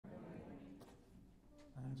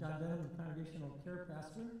I'm John Benham, the Congregational Care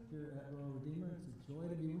Pastor here at Royal Redeemer. It's a joy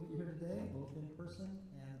to be with you here today, both in person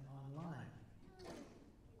and online.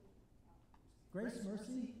 Grace,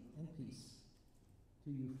 mercy, and peace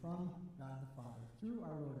to you from God the Father, through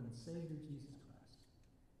our Lord and Savior Jesus Christ,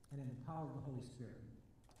 and in the power of the Holy Spirit.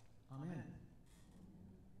 Amen.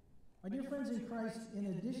 My dear friends in Christ, in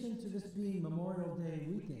addition to this being Memorial Day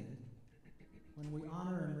weekend, when we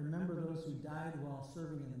honor and remember those who died while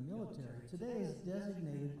serving in the military, today is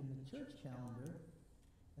designated in the church calendar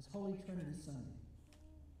as Holy Trinity Sunday.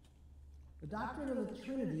 The doctrine of the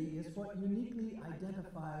Trinity is what uniquely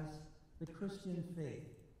identifies the Christian faith.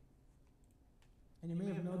 And you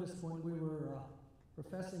may have noticed when we were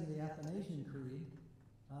professing the Athanasian Creed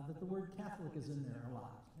that the word Catholic is in there a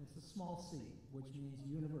lot. It's a small c, which means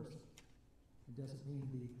universal. It doesn't mean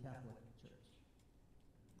the Catholic Church.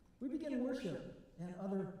 We begin worship and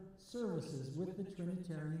other services with the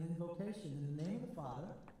Trinitarian invocation in the name of the Father,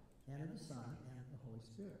 and of the Son, and of the Holy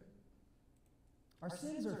Spirit. Our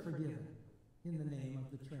sins are forgiven in the name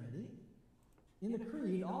of the Trinity. In the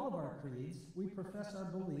Creed, all of our creeds, we profess our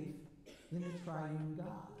belief in the triune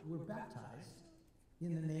God. We're baptized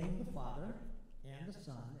in the name of the Father, and the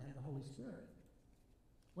Son, and the Holy Spirit.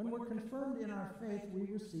 When we're confirmed in our faith, we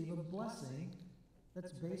receive a blessing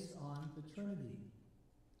that's based on the Trinity.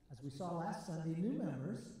 As we saw last Sunday, new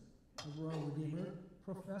members of Royal Redeemer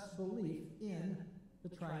profess belief in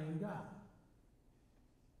the triune God.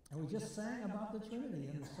 And we just sang about the Trinity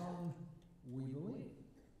in the song, We Believe.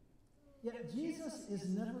 Yet Jesus is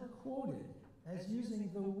never quoted as using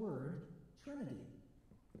the word Trinity,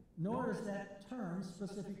 nor is that term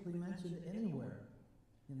specifically mentioned anywhere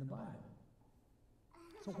in the Bible.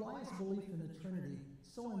 So why is belief in the Trinity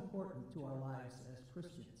so important to our lives as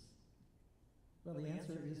Christians? Well, the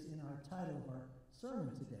answer is in our title of our sermon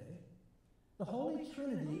today. The Holy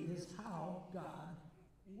Trinity is how God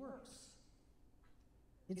works.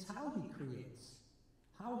 It's how he creates,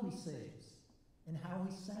 how he saves, and how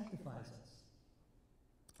he sanctifies us.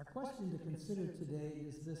 Our question to consider today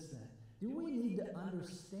is this then. Do we need to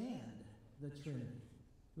understand the Trinity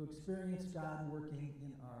to experience God working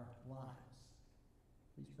in our lives?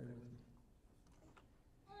 Please pray with me.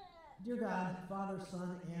 Dear God, Father,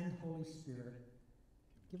 Son, and Holy Spirit,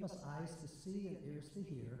 give us eyes to see and ears to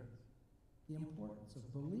hear the importance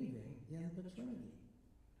of believing in the Trinity.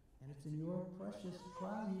 And it's in your precious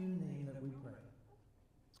triune name that we pray.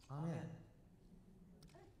 Amen.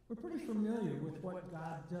 We're pretty familiar with what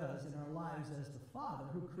God does in our lives as the Father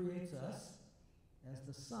who creates us, as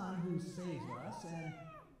the Son who saves us,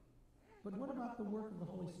 but what about the work of the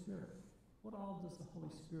Holy Spirit? What all does the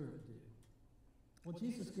Holy Spirit do? Well,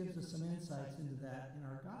 Jesus gives us some insights into that in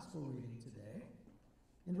our gospel reading today.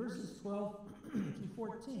 In verses 12 to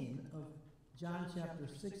 14 of John chapter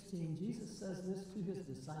 16, Jesus says this to his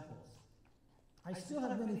disciples. I still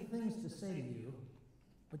have many things to say to you,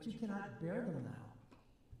 but you cannot bear them now.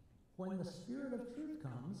 When the Spirit of truth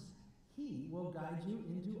comes, he will guide you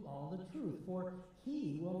into all the truth, for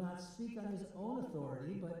he will not speak on his own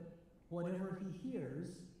authority, but whatever he hears,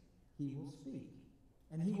 he will speak.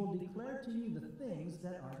 And he will declare to you the things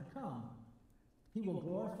that are to come. He will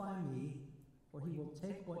glorify me, for he will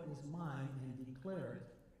take what is mine and declare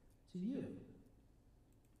it to you.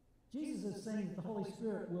 Jesus is saying that the Holy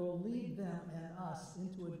Spirit will lead them and us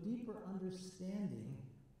into a deeper understanding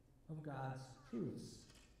of God's truths.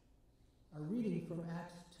 Our reading from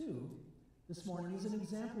Acts 2 this morning is an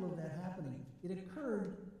example of that happening. It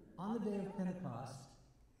occurred on the day of Pentecost,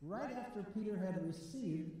 right after Peter had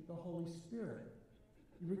received the Holy Spirit.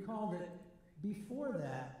 You recall that before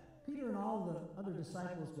that, Peter and all the other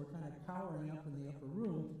disciples were kind of cowering up in the upper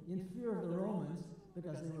room in fear of the Romans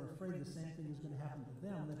because they were afraid the same thing was going to happen to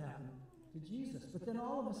them that happened to Jesus. But then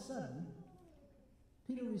all of a sudden,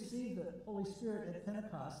 Peter received the Holy Spirit at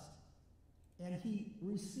Pentecost, and he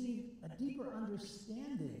received a deeper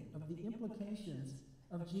understanding of the implications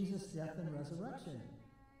of Jesus' death and resurrection.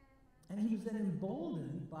 And he was then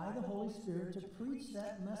emboldened by the Holy Spirit to preach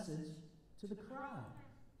that message to the crowd.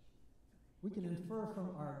 We can infer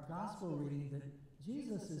from our gospel reading that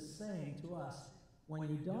Jesus is saying to us, when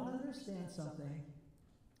you don't understand something,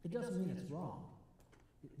 it doesn't mean it's wrong.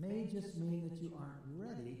 It may just mean that you aren't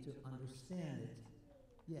ready to understand it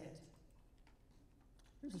yet.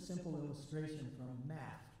 Here's a simple illustration from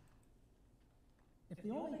math. If the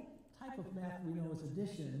only type of math we know is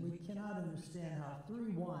addition, we cannot understand how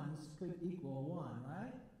 3 ones could equal 1,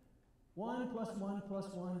 right? 1 plus 1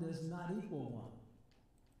 plus 1 does not equal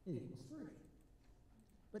 1. It equals 3.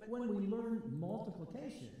 But when we learn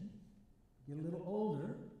multiplication, get a little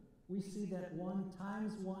older, we see that 1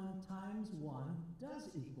 times 1 times 1 does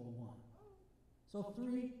equal 1. So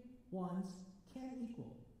 3 ones can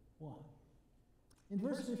equal 1. In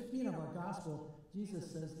verse 15 of our gospel,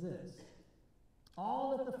 Jesus says this,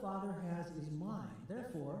 "All that the Father has is mine.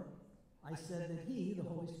 Therefore, I said that he, the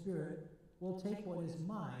Holy Spirit, will take what is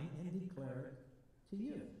mine and declare it to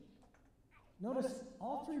you." Notice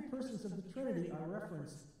all 3 persons of the Trinity are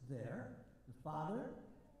referenced there: the Father,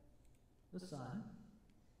 the Son,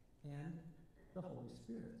 and the Holy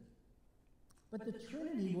Spirit. But the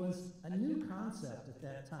Trinity was a new concept at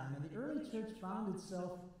that time, and the early church found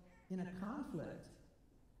itself in a conflict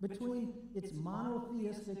between its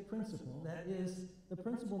monotheistic principle, that is, the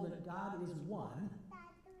principle that God is one.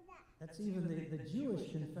 That's even the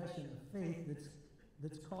Jewish confession of faith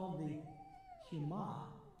that's called the Shema.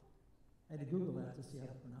 I had to Google that to see how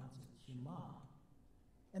to pronounce it, Shema.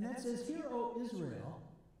 And that says, "Hear, O Israel,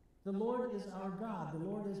 the Lord is our God, the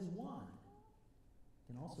Lord is one."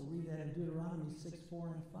 You can also read that in Deuteronomy 6, 4,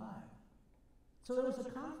 and 5. So there was a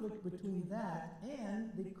conflict between that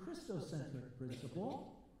and the Christocentric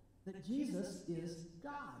principle that Jesus is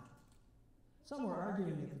God. Some were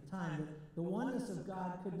arguing at the time that the oneness of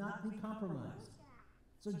God could not be compromised.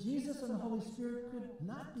 So Jesus and the Holy Spirit could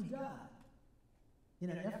not be God. In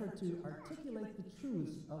an effort to articulate the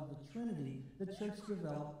truths of the Trinity, the church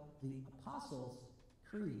developed the Apostles'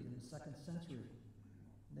 Creed in the 2nd century.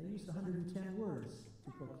 They used 110 words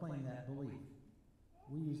to proclaim that belief.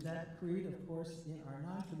 We use that creed, of course, in our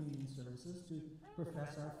non-communion services to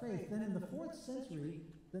profess our faith. Then in the 4th century,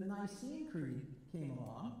 the Nicene Creed came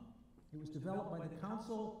along. It was developed by the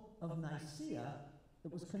Council of Nicaea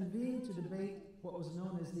that was convened to debate what was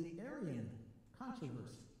known as the Arian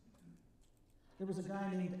controversy. There was a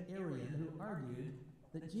guy named Arian who argued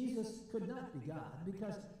that Jesus could not be God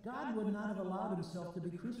because God would not have allowed himself to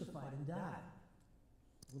be crucified and die.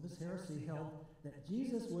 Well, this heresy held that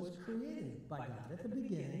Jesus was created by God at the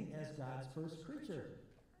beginning as God's first creature.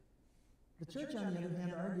 The church, on the other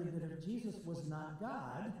hand, argued that if Jesus was not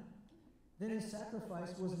God, then his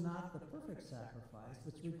sacrifice was not the perfect sacrifice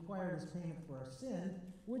that's required as payment for our sin,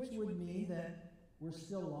 which would mean that we're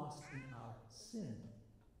still lost in our sin.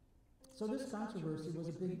 So this controversy was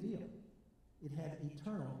a big deal. It had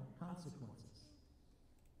eternal consequences.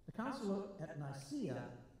 The council at Nicaea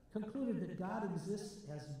concluded that God exists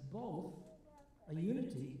as both a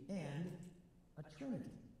unity and a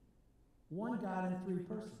trinity, one God in 3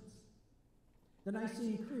 persons. The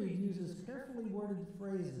Nicene Creed uses carefully worded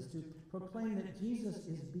phrases to proclaim that Jesus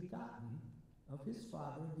is begotten of his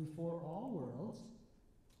Father before all worlds,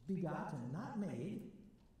 begotten, not made,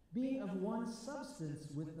 being of one substance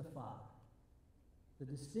with the Father. The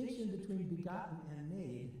distinction between begotten and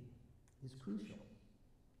made is crucial.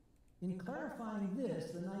 In clarifying this,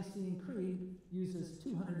 the Nicene Creed uses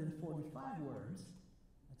 245 words.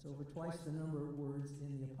 That's over twice the number of words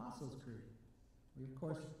in the Apostles' Creed. We, of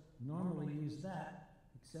course, normally use that,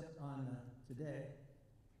 except on today,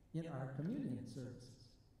 in our communion services.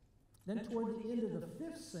 Then toward the end of the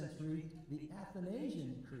 5th century, the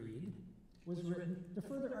Athanasian Creed was written to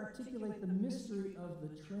further articulate the mystery of the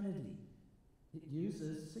Trinity. It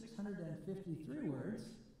uses 653 words,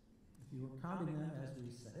 if you were counting them as we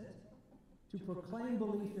said it, to proclaim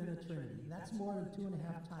belief in the Trinity. That's more than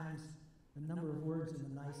 2.5 times the number of words in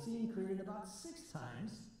the Nicene Creed and about 6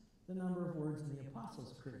 times the number of words in the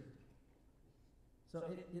Apostles' Creed. So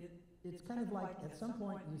it's kind of like at some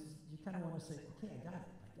point you kind of want to say, okay, I got it.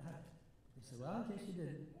 They say, well, in case you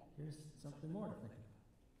didn't, here's something more to think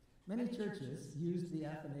about. Many churches use the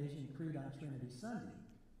Athanasian Creed on Trinity Sunday,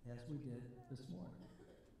 as we did this morning.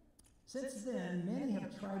 Since then, many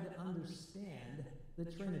have tried to understand the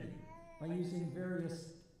Trinity by using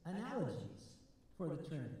various analogies for the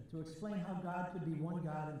Trinity to explain how God could be one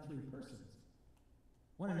God in 3 persons.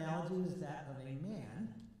 One analogy is that of a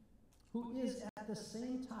man who is at the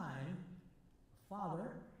same time a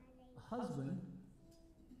father, a husband,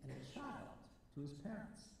 and a child to his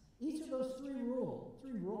parents. Each of those 3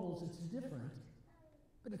 roles, it's different,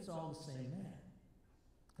 but it's all the same man.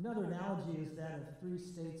 Another analogy is that of 3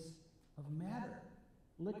 states of matter: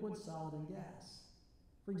 liquid, solid, and gas.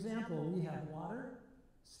 For example, we have water,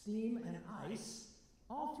 steam, and ice.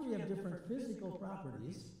 All 3 have different physical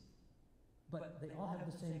properties, but they all have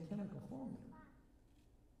the same chemical formula.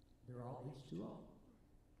 They're all H2O.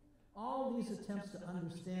 All these attempts to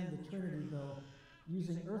understand the Trinity, though,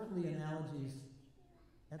 using earthly analogies,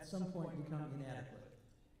 at some point become inadequate.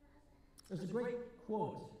 There's a great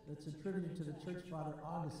quote that's attributed to the church father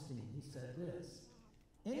Augustine. He said this: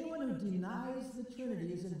 "Anyone who denies the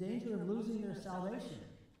Trinity is in danger of losing their salvation,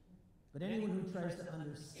 but anyone who tries to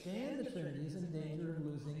understand the Trinity is in danger of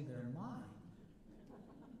losing their mind."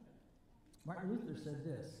 Martin Luther said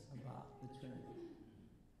this about the Trinity: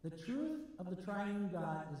 The truth of the triune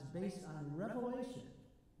God is based on revelation,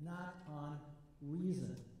 not on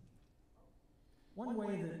reason. One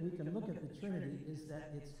way that we can look at the Trinity is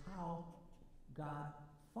that it's how God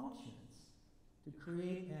functions to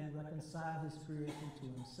create and reconcile his creation to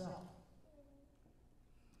himself.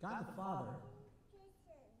 God the Father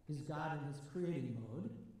is God in his creating mode.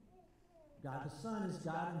 God the Son is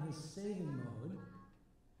God in his saving mode.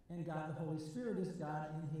 And God the Holy Spirit is God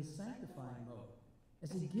in his sanctifying mode.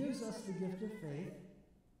 As he gives us the gift of faith,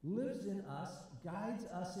 lives in us, guides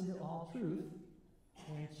us into all truth,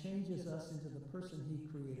 and changes us into the person he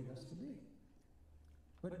created us to be.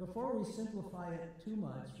 But before we simplify it too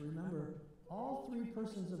much, remember, all three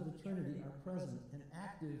persons of the Trinity are present and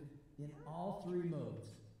active in all three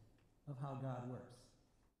modes of how God works.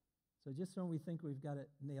 So just when we think we've got it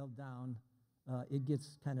nailed down, it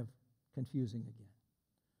gets kind of confusing again.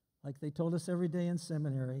 Like they told us every day in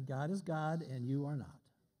seminary, God is God and you are not.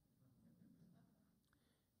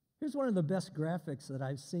 Here's one of the best graphics that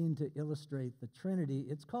I've seen to illustrate the Trinity.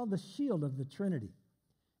 It's called the shield of the Trinity.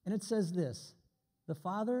 And it says this: the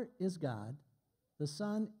Father is God, the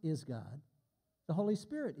Son is God, the Holy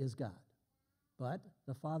Spirit is God. But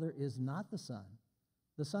the Father is not the Son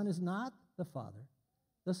is not the Father,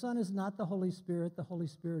 the Son is not the Holy Spirit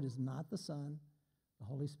is not the Son, the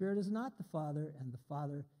Holy Spirit is not the Father, and the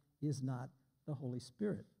Father is not the Holy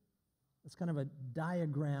Spirit. It's kind of a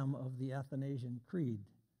diagram of the Athanasian Creed.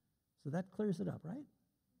 So that clears it up, right?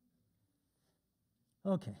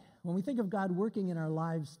 Okay, when we think of God working in our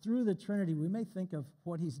lives through the Trinity, we may think of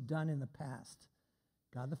what he's done in the past.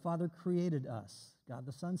 God the Father created us. God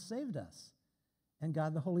the Son saved us. And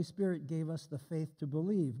God the Holy Spirit gave us the faith to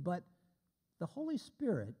believe. But the Holy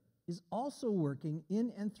Spirit is also working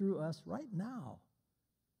in and through us right now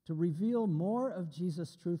to reveal more of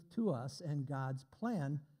Jesus' truth to us and God's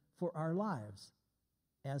plan for our lives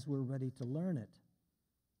as we're ready to learn it.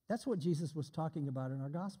 That's what Jesus was talking about in our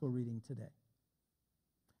gospel reading today.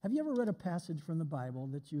 Have you ever read a passage from the Bible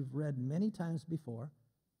that you've read many times before,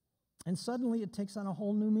 and suddenly it takes on a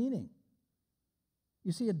whole new meaning?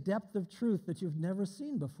 You see a depth of truth that you've never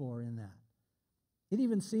seen before in that. It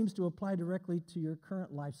even seems to apply directly to your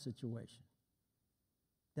current life situation.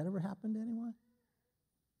 That ever happened to anyone?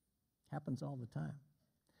 Happens all the time.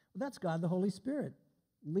 Well, that's God the Holy Spirit,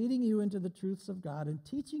 leading you into the truths of God and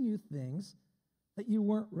teaching you things that you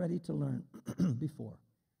weren't ready to learn before.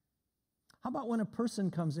 How about when a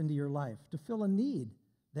person comes into your life to fill a need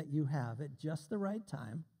that you have at just the right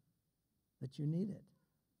time that you need it?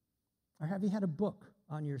 Or have you had a book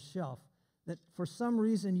on your shelf that for some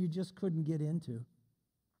reason you just couldn't get into?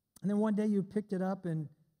 And then one day you picked it up and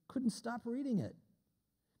couldn't stop reading it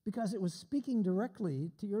because it was speaking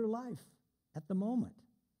directly to your life at the moment.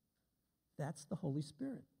 That's the Holy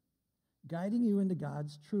Spirit, guiding you into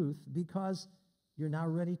God's truth because you're now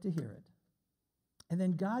ready to hear it. And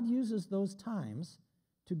then God uses those times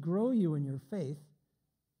to grow you in your faith,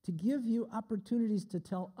 to give you opportunities to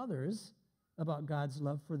tell others about God's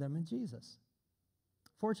love for them in Jesus.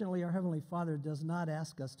 Fortunately, our Heavenly Father does not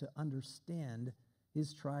ask us to understand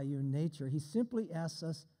his triune nature. He simply asks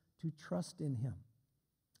us to trust in him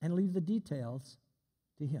and leave the details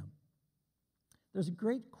to him. There's a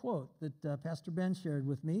great quote that Pastor Ben shared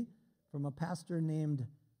with me from a pastor named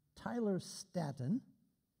Tyler Staton,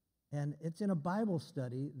 and it's in a Bible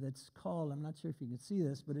study that's called, I'm not sure if you can see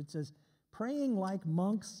this, but it says, "Praying Like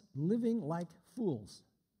Monks, Living Like Fools."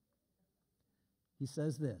 He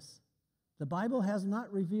says this: the Bible has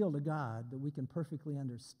not revealed a God that we can perfectly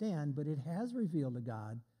understand, but it has revealed a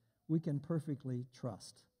God we can perfectly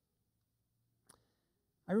trust.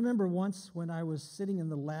 I remember once when I was sitting in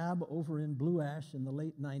the lab over in Blue Ash in the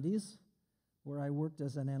late 90s, where I worked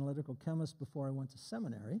as an analytical chemist before I went to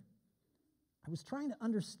seminary, I was trying to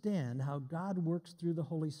understand how God works through the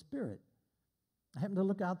Holy Spirit. I happened to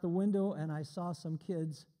look out the window and I saw some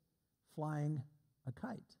kids flying a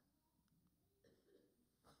kite.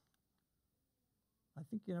 I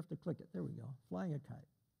think you have to click it. There we go. Flying a kite.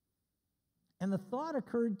 And the thought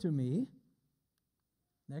occurred to me,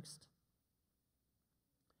 next,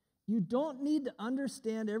 you don't need to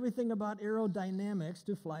understand everything about aerodynamics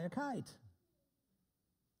to fly a kite.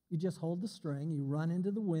 You just hold the string, you run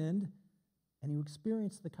into the wind, and you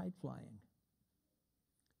experience the kite flying.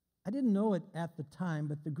 I didn't know it at the time,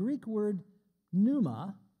 but the Greek word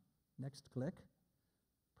pneuma, next click,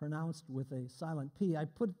 pronounced with a silent P. I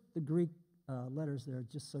put the Greek letters there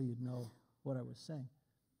just so you'd know what I was saying.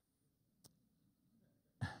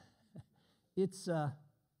 It's,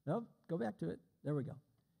 nope, go back to it. There we go.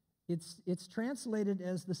 It's translated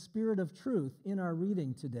as the Spirit of truth in our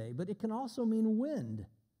reading today, but it can also mean wind.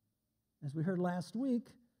 As we heard last week,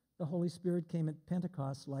 the Holy Spirit came at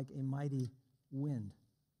Pentecost like a mighty wind.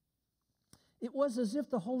 It was as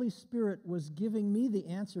if the Holy Spirit was giving me the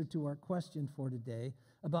answer to our question for today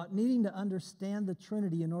about needing to understand the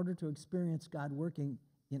Trinity in order to experience God working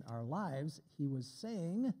in our lives. He was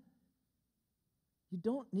saying, you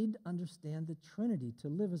don't need to understand the Trinity to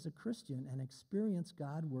live as a Christian and experience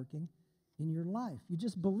God working in your life. You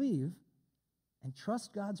just believe and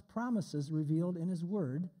trust God's promises revealed in His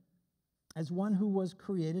Word as one who was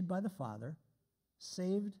created by the Father,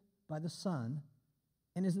 saved by the Son,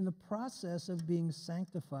 and is in the process of being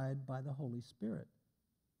sanctified by the Holy Spirit.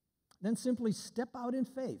 Then simply step out in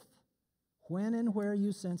faith when and where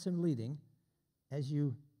you sense Him leading as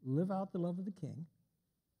you live out the love of the King,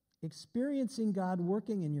 experiencing God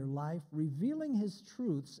working in your life, revealing His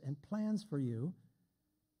truths and plans for you,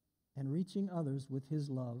 and reaching others with His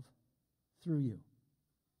love through you.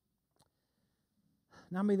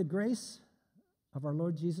 Now may the grace of our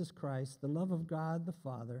Lord Jesus Christ, the love of God the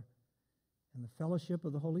Father, and the fellowship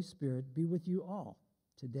of the Holy Spirit be with you all,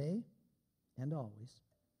 today and always,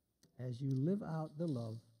 as you live out the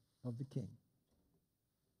love of the King.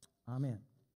 Amen.